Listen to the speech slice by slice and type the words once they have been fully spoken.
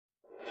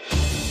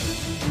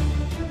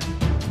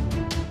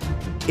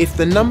If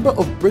the number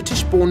of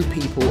British-born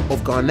people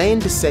of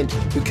Ghanaian descent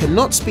who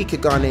cannot speak a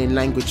Ghanaian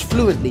language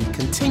fluently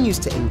continues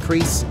to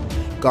increase,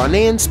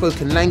 Ghanaian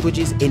spoken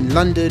languages in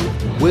London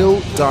will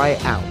die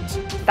out.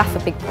 That's a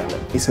big problem.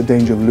 It's a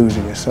danger of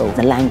losing yourself.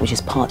 The language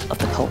is part of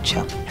the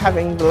culture.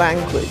 Having the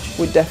language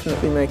would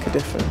definitely make a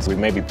difference. We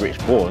may be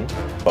British born,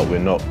 but we're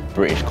not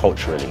British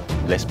culturally.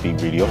 Let's be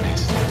really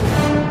honest.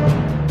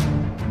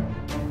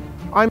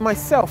 I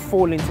myself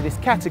fall into this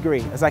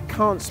category as I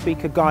can't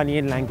speak a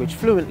Ghanaian language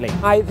fluently.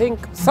 I think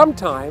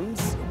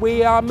sometimes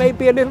we are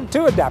maybe a little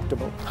too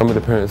adaptable. Some of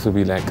the parents will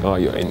be like, oh,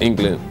 you're in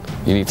England,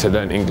 you need to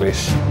learn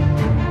English.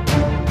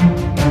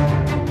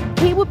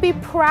 He would be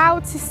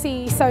proud to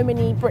see so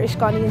many British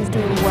Ghanaians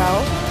doing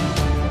well.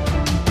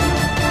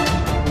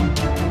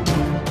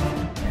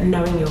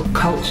 Knowing your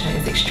culture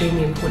is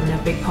extremely important, and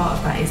a big part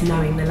of that is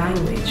knowing the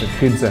language. The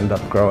kids end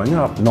up growing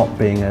up not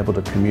being able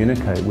to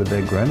communicate with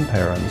their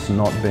grandparents,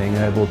 not being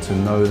able to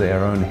know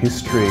their own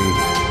history.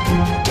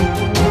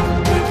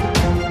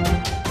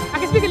 I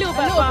can speak a little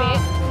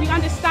bit. We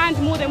understand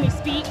more than we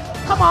speak.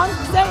 Come on,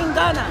 say in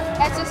Ghana.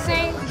 It's the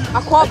same.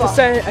 Akwaba.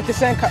 It's the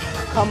same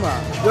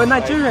camera. You're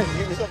Nigerian.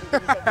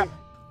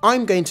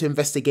 I'm going to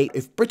investigate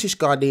if British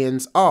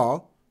Ghanaians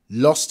are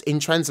lost in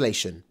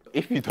translation.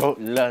 If you don't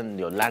learn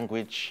your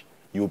language,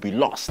 you'll be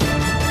lost.